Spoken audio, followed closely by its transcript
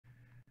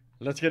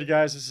Let's get it,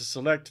 guys. This is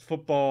Select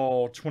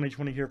Football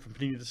 2020 here from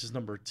Panini. This is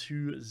number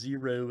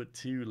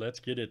 202.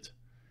 Let's get it.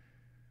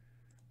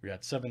 We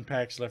got 7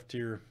 packs left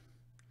here.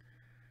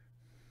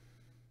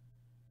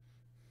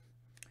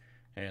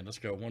 And let's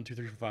go 1, 2,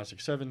 3, 4, 5,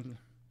 6, 7.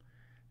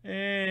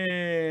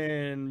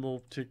 And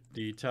we'll take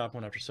the top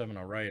one after 7.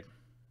 All right.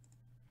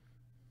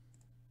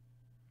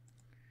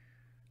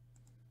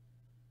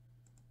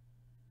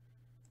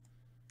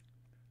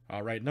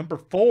 All right, number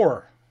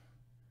 4.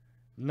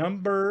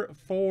 Number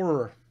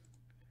 4.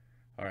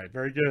 All right,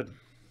 very good.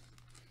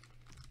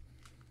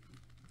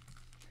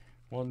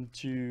 1,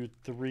 2,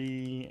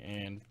 3,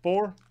 and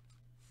 4.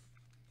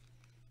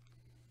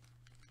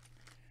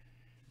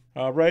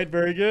 All right,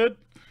 very good.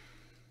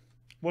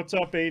 What's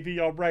up, AV?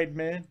 All right,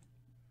 man.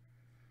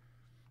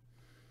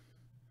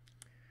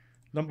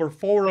 Number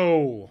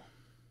 40.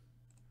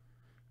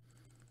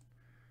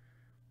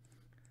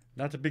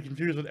 Not to be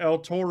confused with El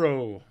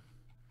Toro.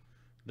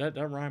 That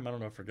rhyme, I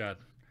don't know, I forgot.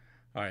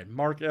 All right,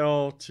 Mark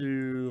L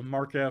to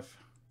Mark F.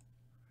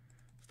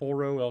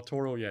 40 El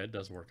Toro. Yeah, it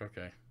does work.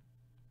 Okay.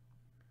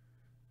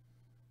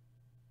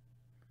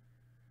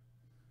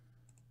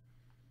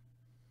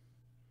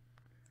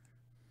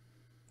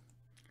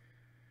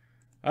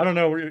 I don't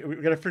know. We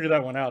got to figure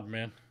that one out,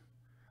 man.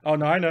 Oh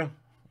no, I know.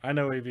 I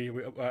know, AV.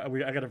 We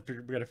gotta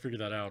figure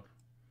that out.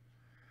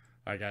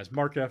 All right, guys.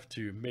 Mark F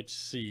to Mitch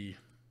C.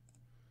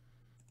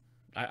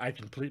 I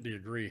completely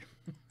agree.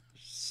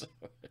 So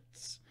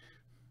it's...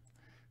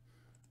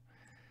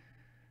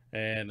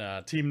 And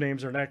team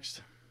names are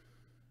next.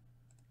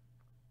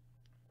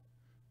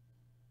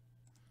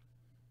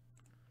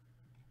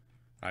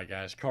 All right,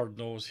 guys.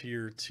 Cardinals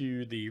here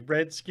to the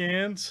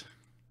Redskins.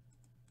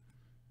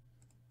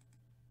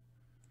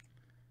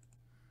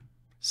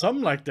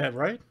 Something like that,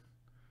 right?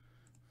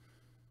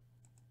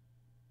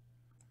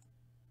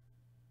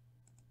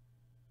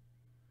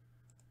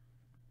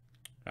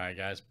 All right,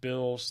 guys.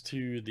 Bills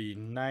to the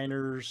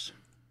Niners.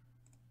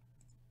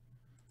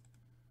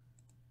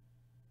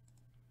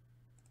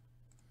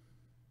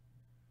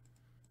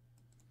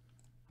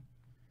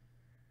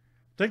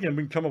 Thinking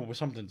we can come up with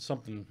something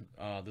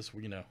this,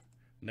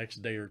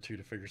 next day or two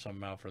to figure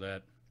something out for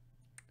that.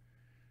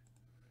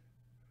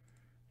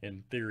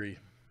 In theory.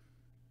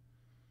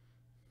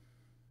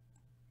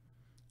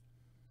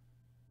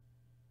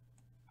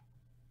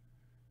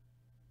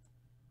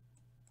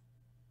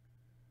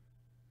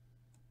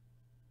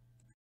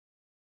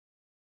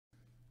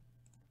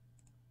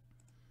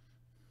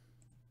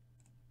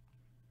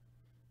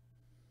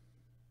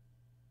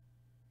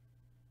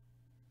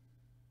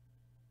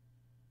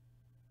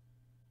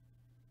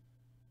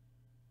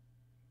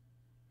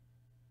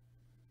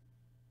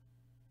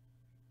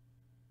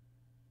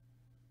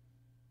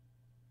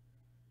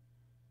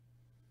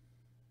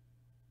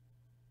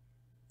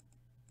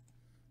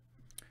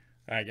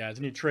 All right, guys.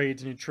 Any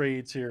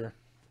trades here?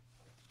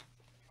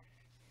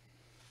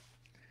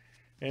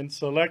 And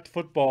Select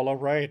Football. All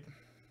right.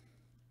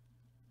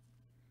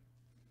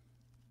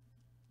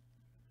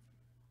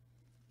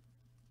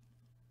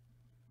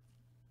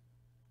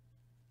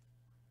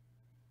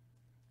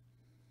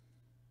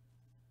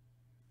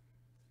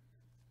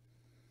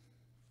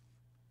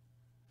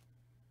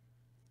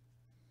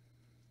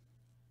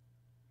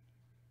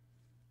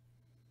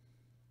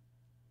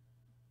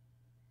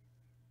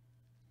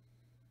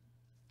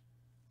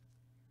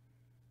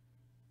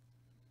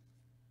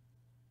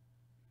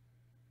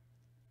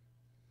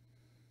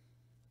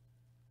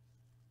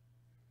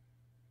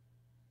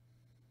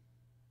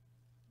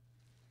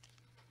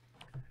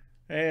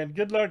 And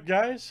good luck,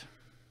 guys.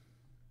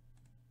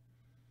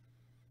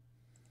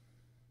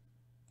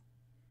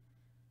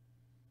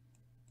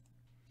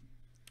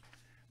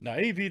 Now,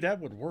 AV, that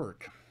would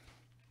work.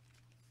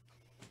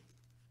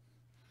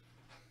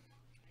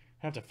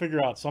 Have to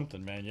figure out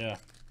something, man. Yeah.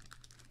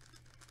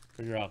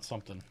 Figure out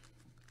something.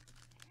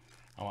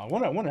 Oh, I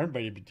want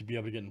everybody to be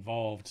able to get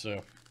involved,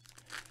 so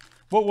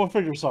we'll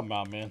figure something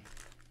out, man.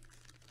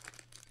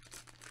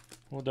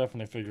 We'll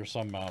definitely figure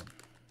something out.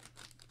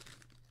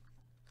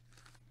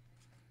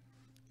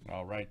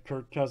 All right,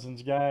 Kirk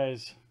Cousins,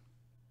 guys.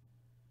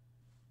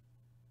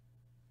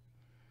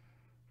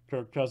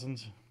 Kirk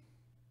Cousins.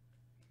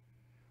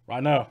 I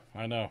know.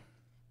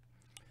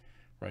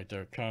 Right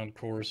there,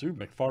 Concourse. Ooh,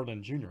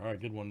 McFarland Jr. All right,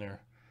 good one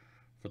there.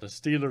 For the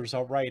Steelers,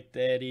 all right,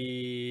 that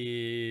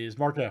is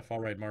Mark F.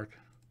 All right, Mark.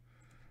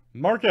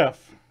 Mark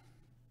F.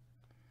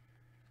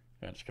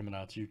 That's coming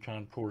out to you,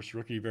 Concourse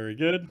rookie. Very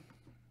good.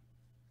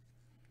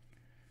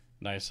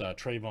 Nice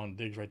Trayvon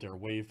Diggs right there.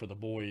 Wave for the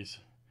boys.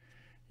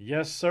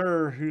 Yes,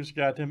 sir. Who's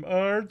got him?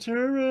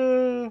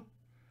 Arturo.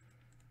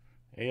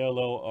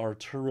 ALL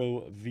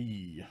Arturo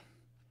V.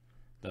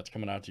 That's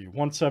coming out to you.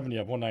 170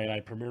 of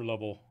 199 Premier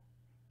Level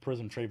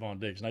Prism Trayvon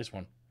Diggs. Nice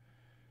one.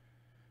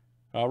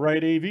 All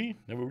right, AV.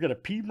 Then we've got a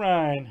P.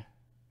 Ryan.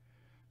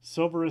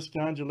 Silverus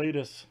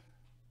Gondulatus.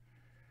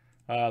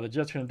 The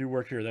Jets going to do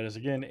work here. That is,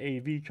 again,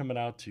 AV coming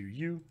out to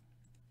you.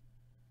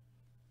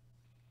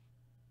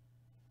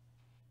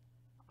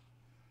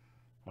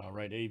 All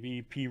right,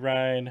 AV, P.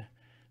 Ryan,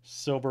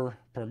 Silver,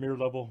 Premier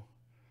Level,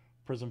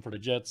 Prism for the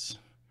Jets.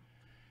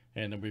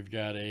 And then we've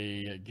got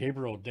a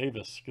Gabriel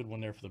Davis. Good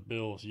one there for the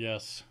Bills.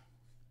 Yes.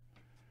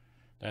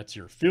 That's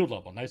your field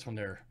level. Nice one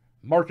there.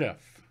 Mark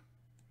F.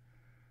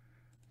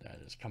 That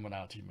is coming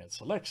out to you, man.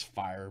 Selects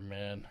fire,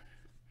 man.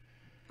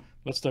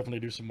 Let's definitely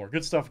do some more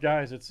good stuff,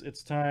 guys.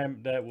 It's time.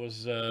 That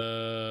was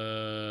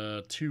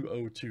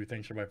 202.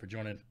 Thanks, everybody, for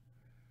joining.